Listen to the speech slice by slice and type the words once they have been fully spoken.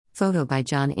Photo by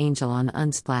John Angel on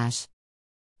Unsplash.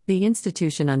 The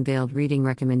institution unveiled reading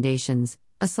recommendations,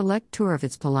 a select tour of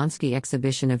its Polonsky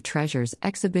Exhibition of Treasures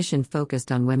exhibition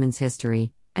focused on women's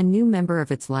history, a new member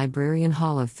of its Librarian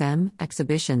Hall of Femme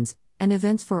exhibitions, and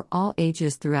events for all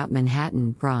ages throughout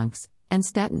Manhattan, Bronx, and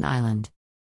Staten Island.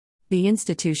 The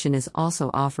institution is also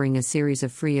offering a series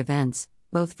of free events,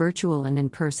 both virtual and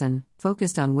in person,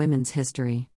 focused on women's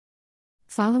history.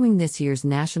 Following this year's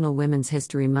National Women's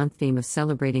History Month theme of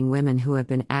celebrating women who have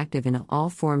been active in all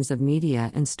forms of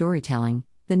media and storytelling,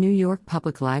 the New York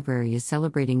Public Library is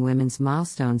celebrating women's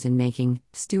milestones in making,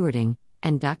 stewarding,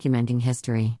 and documenting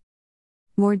history.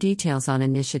 More details on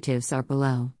initiatives are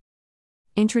below.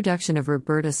 Introduction of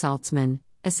Roberta Saltzman,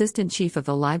 Assistant Chief of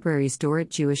the Library's Dorrit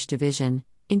Jewish Division,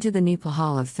 into the NYPL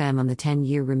Hall of Femme on the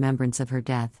 10-year remembrance of her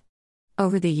death.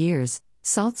 Over the years,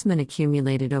 Saltzman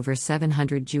accumulated over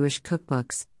 700 Jewish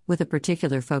cookbooks, with a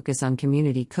particular focus on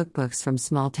community cookbooks from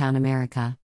small-town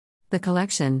America. The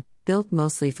collection, built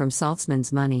mostly from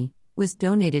Saltzman's money, was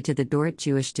donated to the Dorrit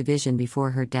Jewish Division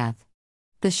before her death.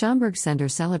 The Schomburg Center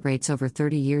celebrates over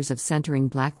 30 years of centering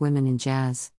Black women in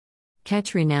jazz.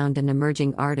 Catch renowned and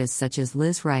emerging artists such as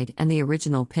Liz Wright and the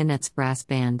original Pinettes Brass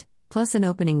Band, plus an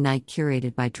opening night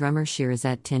curated by drummer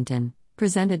Shirazette Tintin,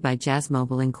 presented by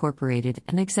Jazzmobile Incorporated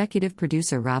and executive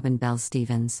producer Robin Bell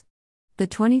Stevens. The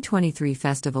 2023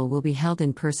 festival will be held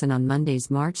in person on Mondays,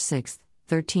 March 6,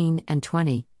 13, and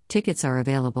 20. Tickets are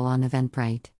available on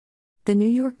Eventbrite. The New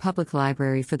York Public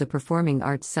Library for the Performing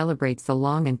Arts celebrates the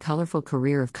long and colorful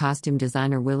career of costume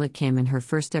designer Willa Kim in her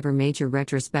first-ever major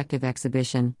retrospective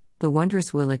exhibition, The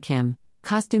Wondrous Willa Kim,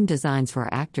 Costume Designs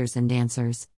for Actors and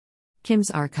Dancers. Kim's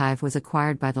archive was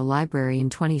acquired by the library in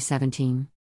 2017.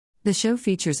 The show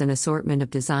features an assortment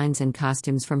of designs and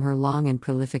costumes from her long and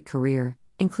prolific career,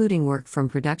 including work from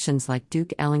productions like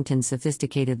Duke Ellington's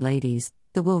Sophisticated Ladies,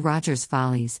 The Will Rogers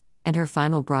Follies, and her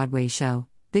final Broadway show,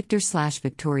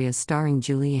 Victor/Victoria starring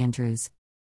Julie Andrews.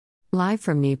 Live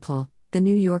from NYPL, the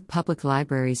New York Public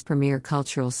Library's premier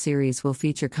cultural series will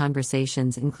feature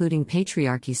conversations including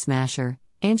patriarchy smasher,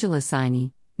 Angela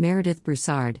Saini, Meredith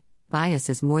Broussard, Bias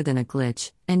is More Than a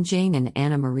Glitch, and Jane and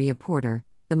Anna Maria Porter,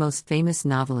 the most famous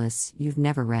novelists you've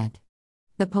never read.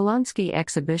 The Polonsky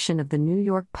Exhibition of the New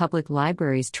York Public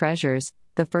Library's Treasures,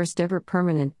 the first-ever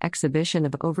permanent exhibition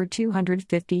of over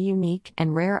 250 unique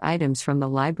and rare items from the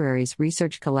library's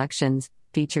research collections,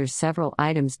 features several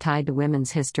items tied to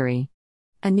women's history.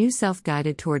 A new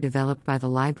self-guided tour developed by the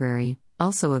library,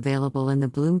 also available in the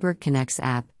Bloomberg Connects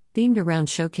app, themed around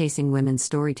showcasing women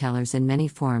storytellers in many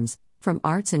forms, from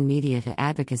arts and media to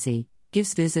advocacy,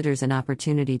 gives visitors an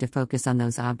opportunity to focus on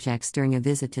those objects during a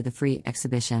visit to the free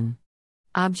exhibition.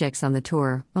 Objects on the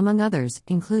tour, among others,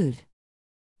 include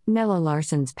Nella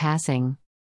Larsen's passing,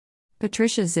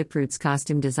 Patricia Ziprut's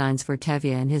costume designs for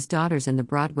Tevye and his daughters in the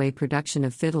Broadway production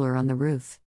of Fiddler on the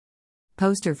Roof,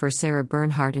 poster for Sarah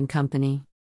Bernhardt and Company,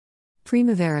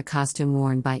 Primavera costume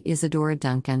worn by Isadora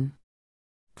Duncan,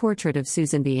 portrait of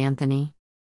Susan B. Anthony,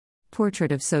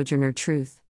 portrait of Sojourner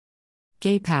Truth,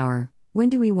 Gay Power, When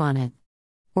Do We Want It?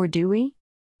 Or Do We?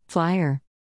 Flyer.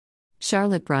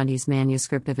 Charlotte Bronte's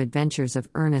manuscript of Adventures of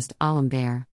Ernest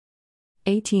Alembert.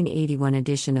 1881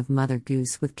 edition of Mother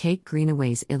Goose with Kate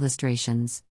Greenaway's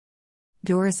illustrations.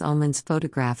 Doris Ullman's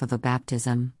photograph of a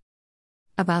baptism.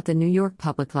 About the New York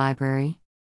Public Library.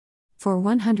 For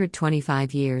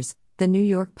 125 years, the New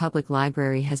York Public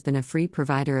Library has been a free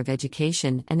provider of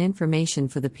education and information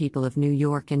for the people of New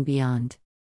York and beyond.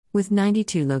 With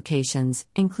 92 locations,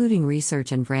 including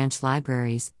research and branch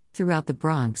libraries, throughout the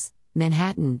Bronx,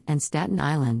 Manhattan, and Staten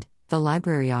Island, the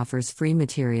library offers free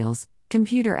materials,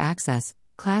 computer access,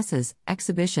 classes,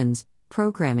 exhibitions,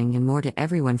 programming and more to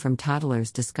everyone from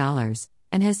toddlers to scholars,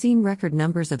 and has seen record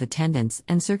numbers of attendance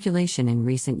and circulation in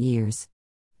recent years.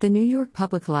 The New York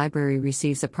Public Library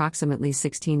receives approximately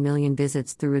 16 million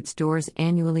visits through its doors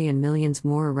annually and millions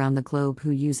more around the globe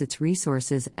who use its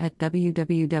resources at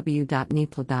www.nypl.org.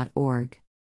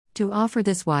 To offer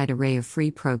this wide array of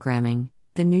free programming,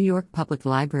 the New York Public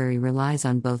Library relies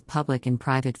on both public and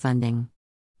private funding.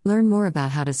 Learn more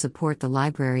about how to support the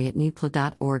library at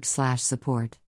nypl.org/support.